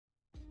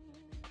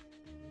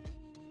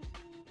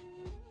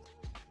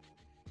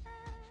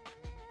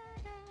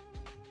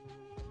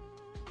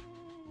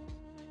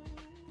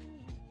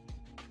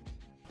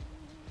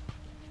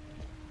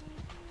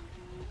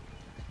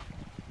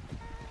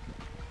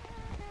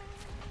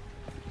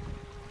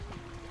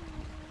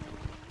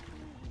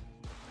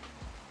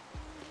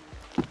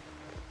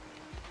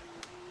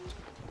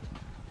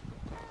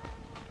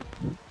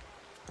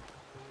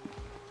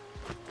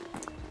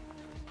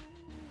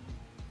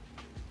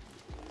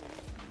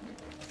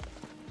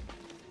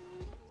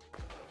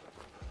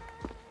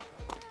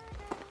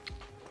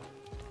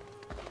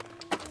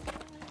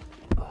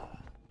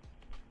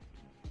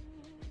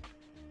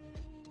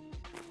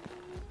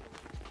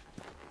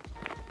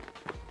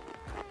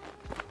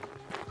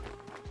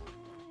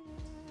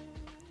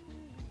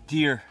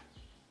Deer.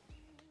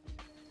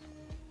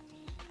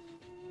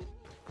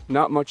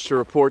 Not much to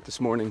report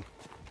this morning.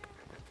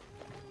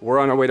 We're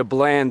on our way to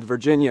Bland,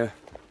 Virginia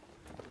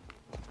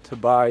to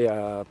buy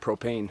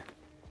propane.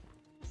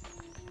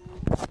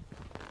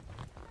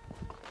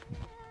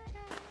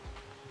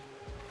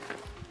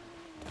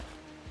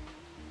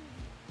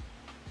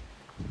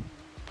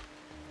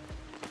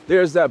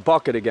 There's that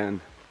bucket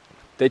again.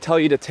 They tell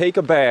you to take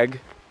a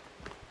bag,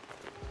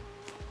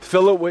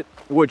 fill it with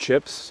wood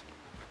chips,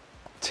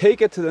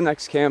 take it to the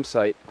next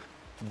campsite,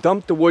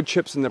 dump the wood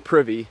chips in the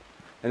privy,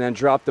 and then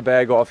drop the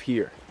bag off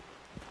here.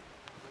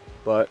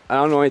 But I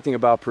don't know anything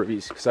about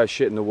privies because I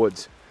shit in the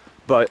woods.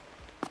 But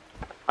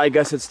I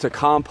guess it's to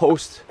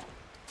compost.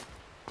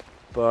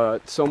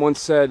 But someone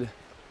said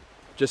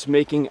just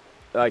making,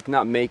 like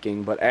not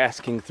making, but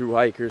asking through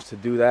hikers to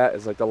do that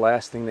is like the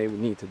last thing they would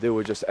need to do,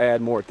 would just add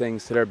more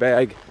things to their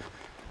bag.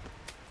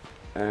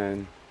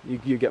 And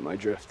you get my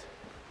drift.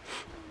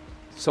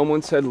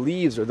 Someone said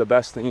leaves are the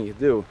best thing you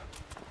do.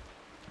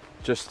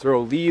 Just throw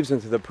leaves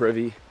into the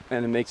privy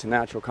and it makes a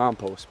natural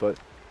compost. But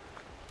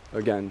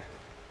again,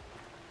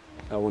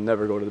 I will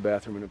never go to the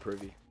bathroom in a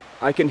privy.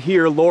 I can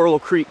hear Laurel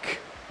Creek.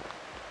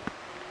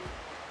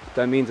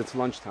 That means it's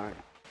lunchtime.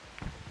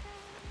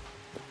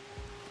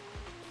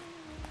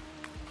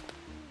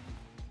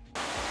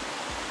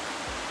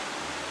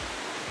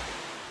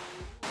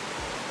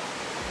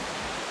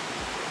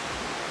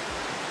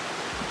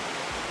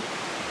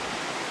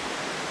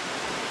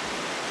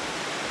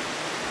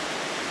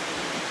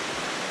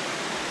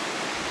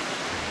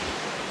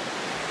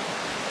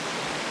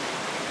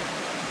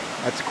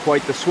 That's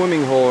quite the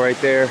swimming hole right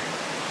there.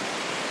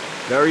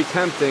 Very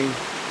tempting.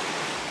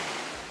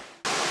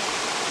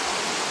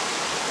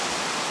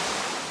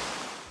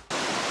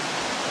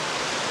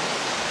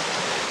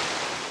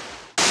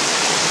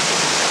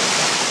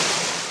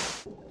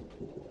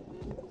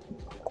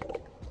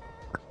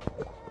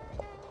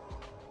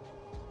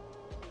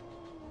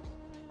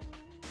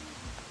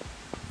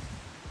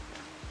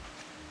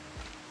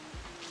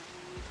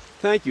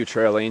 Thank you,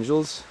 trail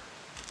angels.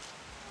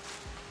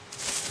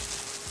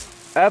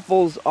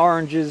 Apples,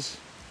 oranges,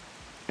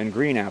 and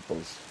green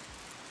apples.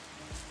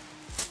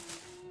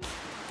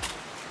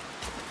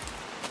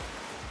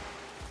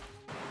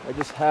 I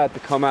just had to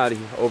come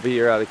over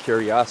here out of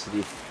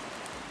curiosity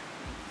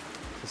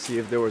to see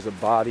if there was a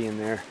body in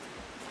there.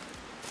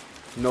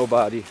 No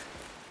body.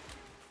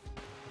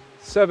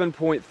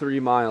 7.3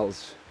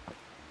 miles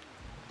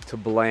to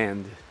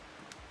Bland.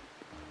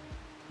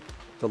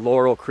 The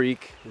Laurel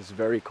Creek is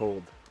very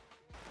cold.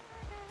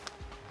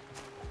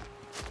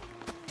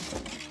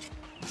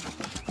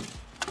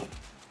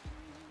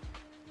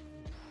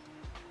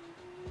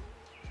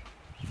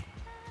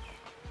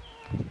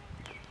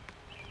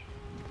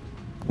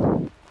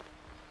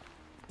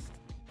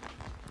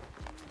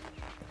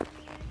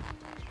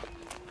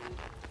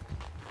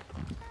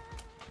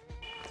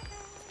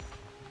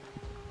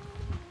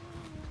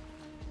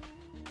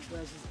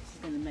 Well, she's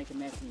going to make a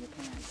mess in your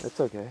pants. That's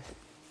okay.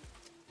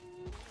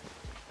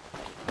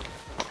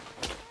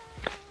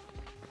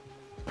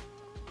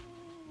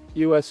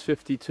 US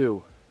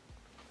 52.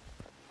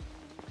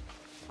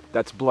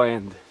 That's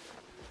Bland.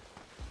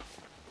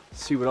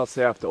 See what else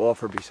they have to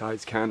offer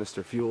besides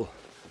canister fuel.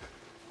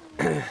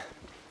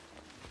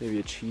 Maybe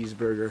a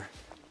cheeseburger.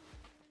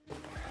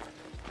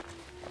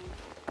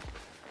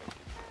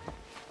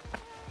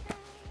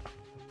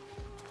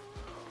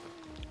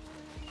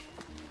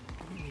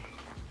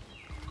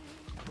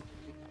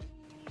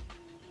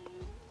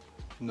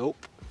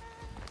 Nope.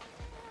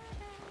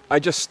 I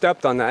just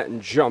stepped on that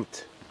and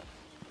jumped.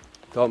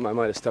 Thought I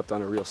might have stepped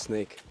on a real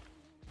snake.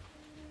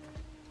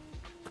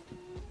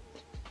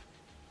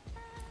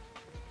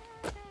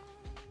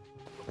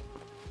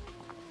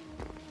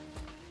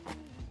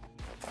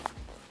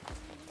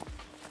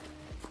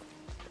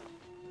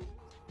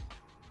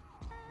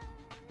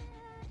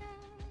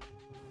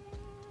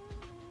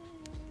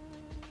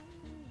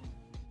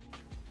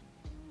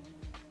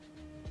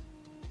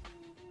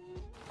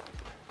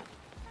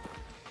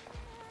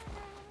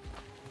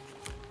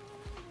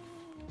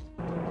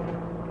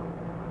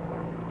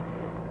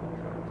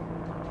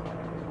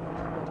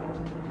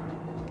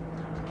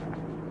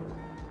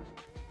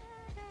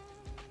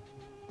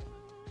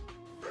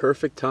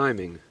 Perfect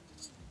timing.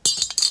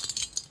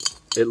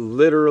 It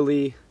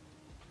literally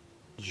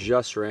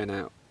just ran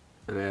out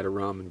and I had a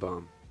ramen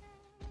bomb.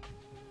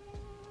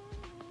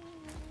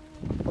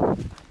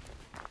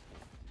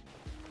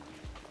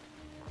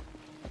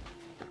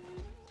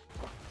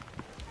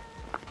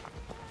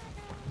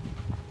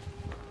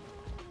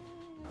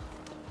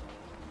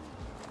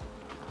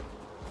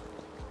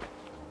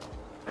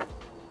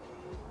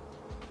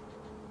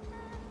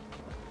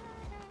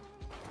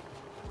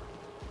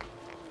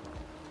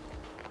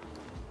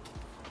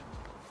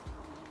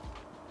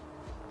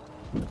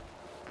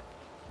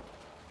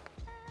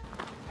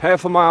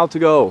 Half a mile to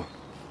go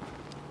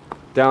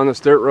down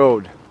this dirt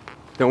road.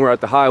 Then we're at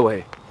the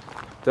highway.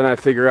 Then I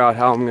figure out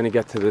how I'm gonna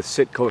get to the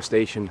Sitco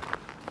station,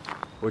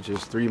 which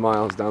is 3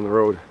 miles down the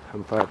road.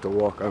 If I have to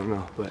walk, I don't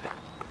know, but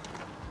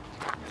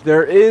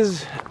There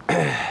is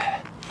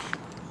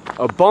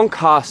a bunk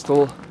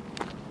hostel,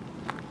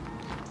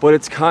 but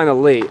it's kind of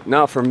late.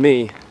 Not for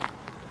me.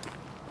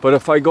 But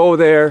if I go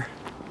there,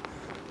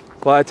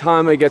 by the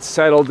time I get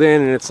settled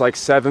in and it's like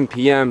 7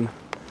 p.m.,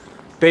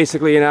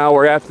 basically an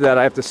hour after that,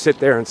 I have to sit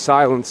there in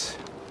silence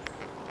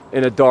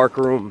in a dark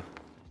room.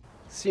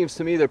 Seems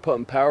to me they're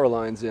putting power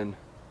lines in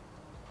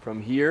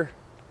from here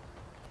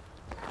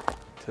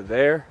to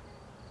there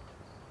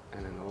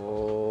and then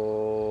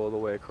all the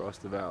way across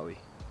the valley.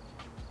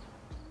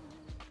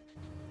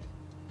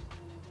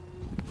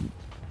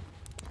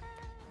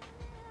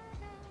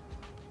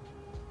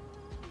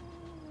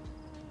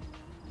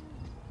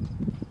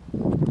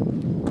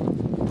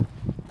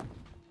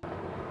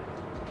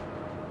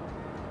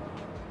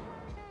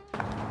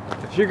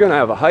 If you're gonna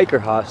have a hiker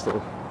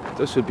hostel,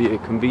 this would be a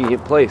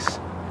convenient place.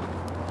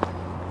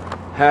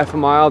 Half a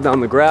mile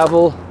down the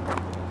gravel,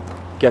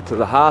 get to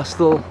the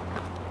hostel.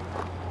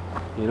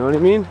 You know what I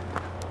mean?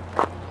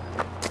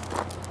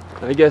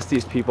 I guess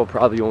these people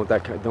probably don't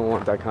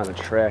want that kind of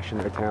trash in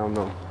their town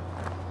though.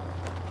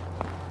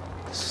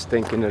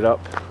 Stinking it up.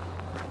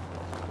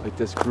 Like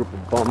this group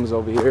of bums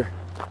over here.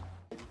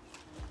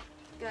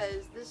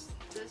 Guys, this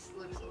looks a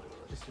little...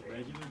 Just a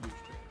regular beach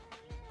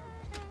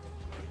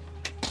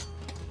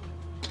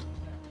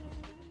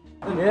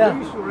trail. Yeah. I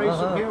used to race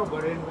some hill,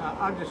 but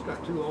I just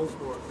got too old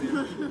for it,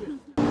 man.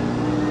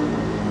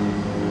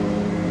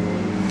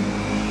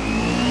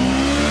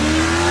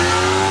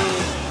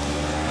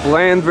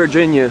 Bland,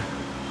 Virginia.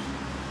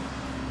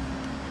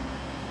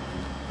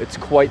 It's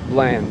quite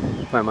bland,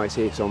 if I might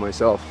say so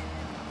myself.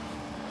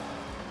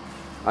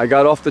 I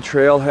got off the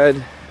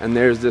trailhead and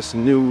there's this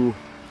new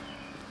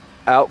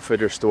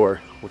outfitter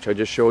store, which I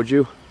just showed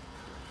you.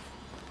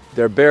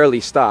 They're barely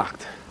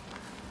stocked,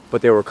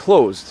 but they were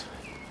closed.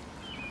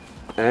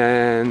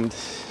 And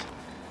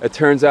it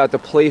turns out the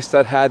place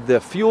that had the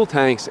fuel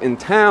tanks in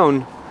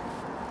town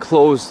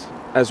closed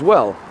as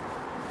well.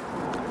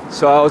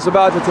 So I was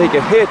about to take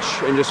a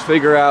hitch and just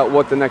figure out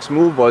what the next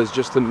move was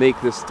just to make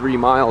this 3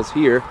 miles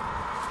here.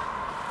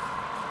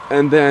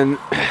 And then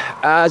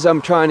as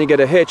I'm trying to get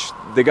a hitch,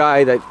 the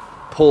guy that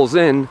pulls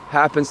in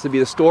happens to be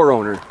the store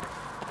owner.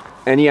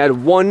 And he had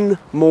one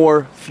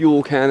more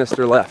fuel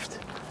canister left.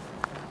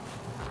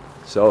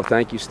 So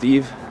thank you,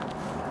 Steve.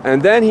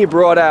 And then he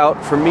brought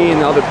out, for me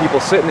and other people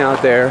sitting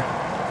out there,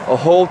 a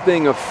whole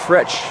thing of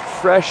fresh,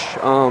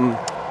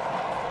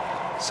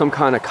 some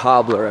kind of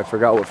cobbler. I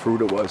forgot what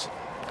fruit it was.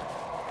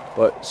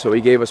 But so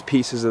he gave us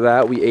pieces of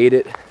that, we ate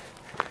it.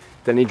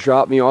 Then he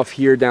dropped me off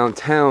here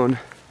downtown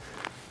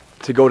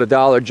to go to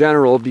Dollar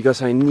General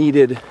because I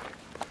needed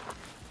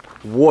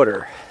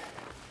water.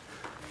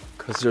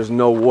 Because there's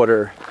no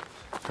water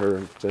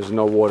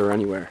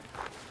anywhere.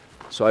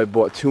 So I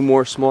bought 2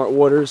 more Smart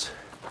Waters.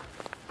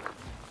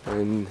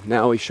 And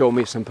now he showed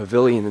me some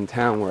pavilion in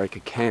town where I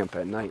could camp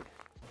at night.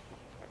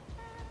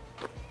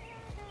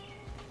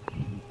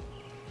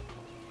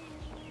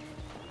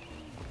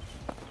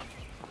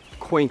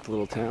 Quaint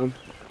little town.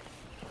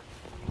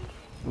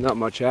 Not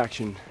much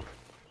action.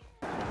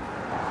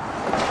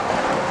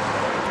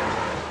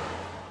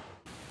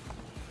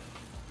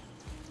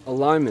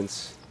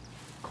 Alignments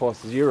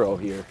cost 0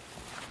 here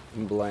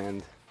in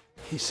Bland.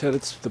 He said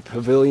it's the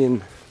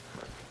pavilion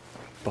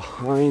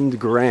behind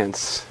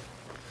Grant's.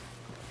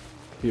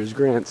 Here's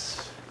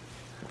Grant's.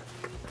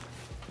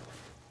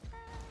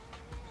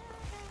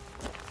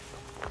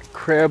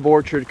 Crab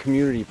Orchard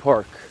Community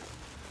Park.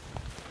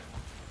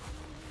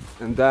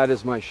 And that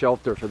is my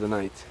shelter for the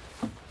night.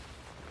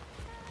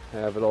 I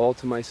have it all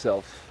to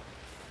myself.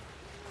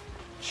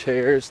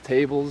 Chairs,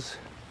 tables.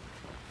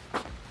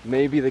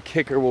 Maybe the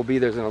kicker will be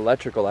there's an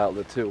electrical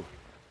outlet too.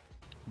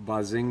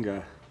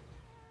 Bazinga.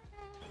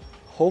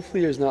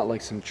 Hopefully there's not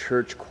like some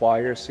church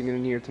choir singing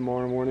in here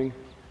tomorrow morning.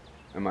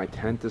 And my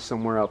tent is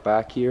somewhere out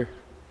back here.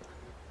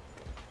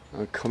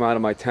 I'll come out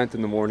of my tent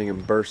in the morning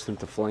and burst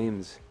into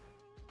flames.